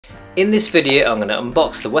In this video I'm going to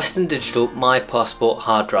unbox the Western Digital My Passport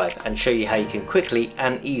hard drive and show you how you can quickly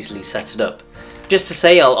and easily set it up. Just to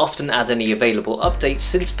say, I'll often add any available updates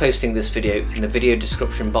since posting this video in the video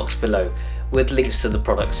description box below with links to the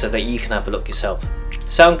product so that you can have a look yourself.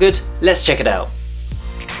 Sound good? Let's check it out.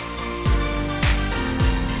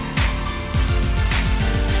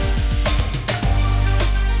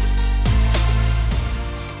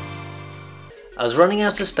 I was running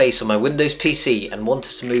out of space on my Windows PC and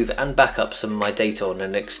wanted to move and back up some of my data on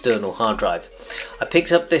an external hard drive. I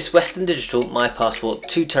picked up this Western Digital My Passport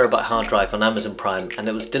 2TB hard drive on Amazon Prime and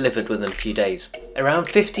it was delivered within a few days. Around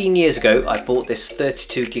 15 years ago I bought this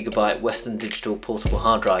 32GB Western Digital portable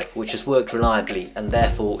hard drive which has worked reliably, and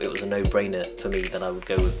therefore it was a no-brainer for me that I would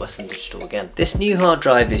go with Western Digital again. This new hard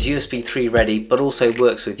drive is USB 3 ready but also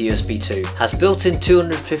works with USB 2, has built-in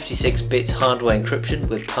 256-bit hardware encryption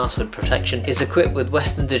with password protection, is equipped with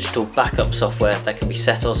Western Digital backup software that can be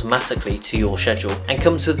set automatically to your schedule, and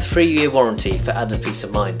comes with a 3-year warranty for added peace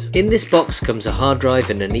of mind. In this box comes a hard drive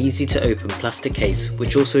in an easy to open plastic case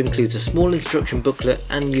which also includes a small instruction booklet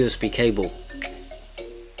and USB cable.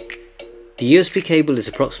 The USB cable is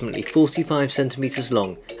approximately 45cm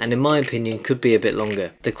long and in my opinion could be a bit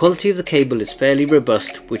longer. The quality of the cable is fairly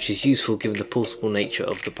robust, which is useful given the portable nature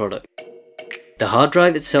of the product. The hard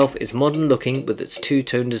drive itself is modern looking with its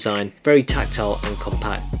two-tone design, very tactile and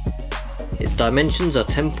compact. Its dimensions are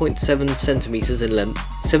 10.7cm in length,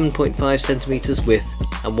 7.5cm width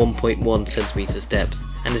and 1.1cm depth,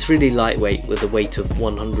 and is really lightweight with a weight of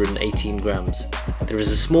 118 grams. There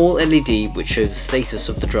is a small LED which shows the status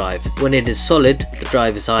of the drive. When it is solid, the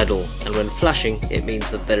drive is idle, and when flashing it means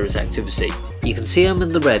that there is activity. You can see I'm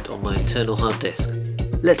in the red on my internal hard disk.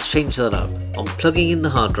 Let's change that up. On plugging in the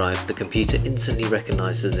hard drive, the computer instantly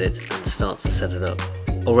recognises it and starts to set it up.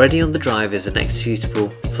 Already on the drive is an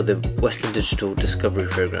executable for the Western Digital Discovery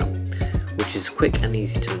program, which is quick and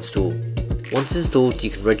easy to install. Once installed,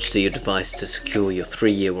 you can register your device to secure your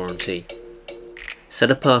 3-year warranty.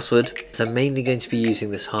 Set a password. As I'm mainly going to be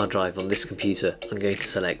using this hard drive on this computer, I'm going to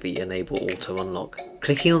select the Enable Auto Unlock.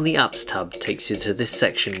 Clicking on the Apps tab takes you to this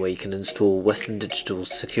section where you can install Western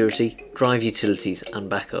Digital's security, drive utilities and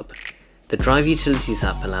backup. The Drive Utilities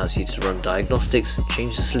app allows you to run diagnostics,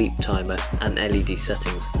 change the sleep timer and LED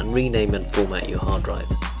settings, and rename and format your hard drive.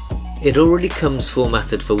 It already comes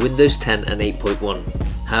formatted for Windows 10 and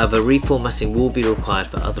 8.1, however reformatting will be required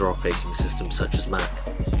for other operating systems such as Mac.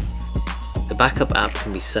 The backup app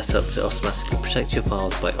can be set up to automatically protect your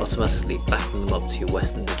files by automatically backing them up to your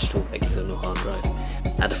Western Digital external hard drive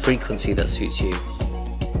at a frequency that suits you.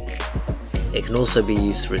 It can also be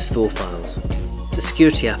used to restore files. The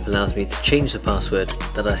security app allows me to change the password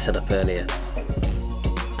that I set up earlier.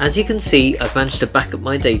 As you can see, I've managed to back up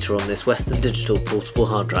my data on this Western Digital portable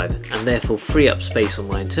hard drive and therefore free up space on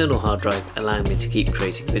my internal hard drive, allowing me to keep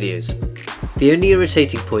creating videos. The only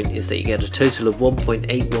irritating point is that you get a total of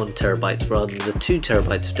 1.81TB rather than the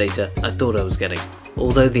 2TB of data I thought I was getting,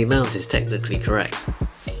 although the amount is technically correct.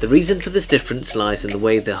 The reason for this difference lies in the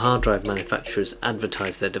way the hard drive manufacturers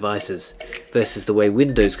advertise their devices, versus the way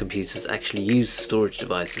Windows computers actually use storage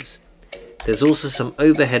devices. There's also some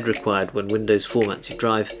overhead required when Windows formats your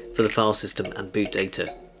drive for the file system and boot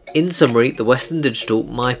data. In summary, the Western Digital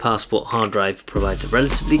My Passport hard drive provides a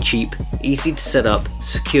relatively cheap, easy to set up,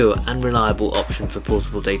 secure and reliable option for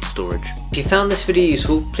portable data storage. If you found this video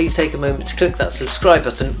useful, please take a moment to click that subscribe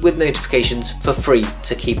button with notifications for free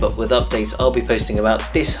to keep up with updates I'll be posting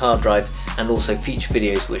about this hard drive and also future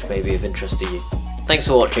videos which may be of interest to you. Thanks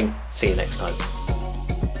for watching, see you next time.